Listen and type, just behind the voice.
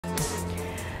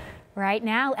Right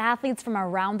now, athletes from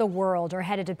around the world are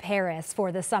headed to Paris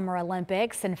for the Summer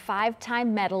Olympics, and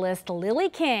five-time medalist Lilly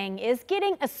King is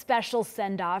getting a special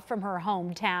send-off from her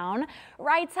hometown.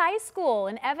 Reitz High School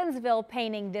in Evansville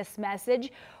painting this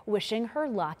message, wishing her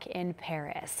luck in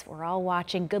Paris. We're all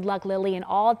watching. Good luck, Lilly, and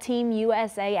all Team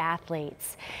USA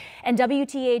athletes. And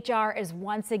WTHR is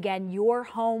once again your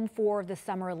home for the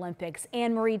Summer Olympics.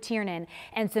 Anne-Marie Tiernan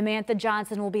and Samantha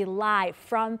Johnson will be live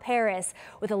from Paris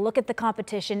with a look at the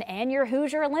competition and your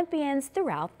Hoosier Olympians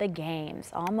throughout the games.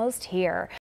 Almost here.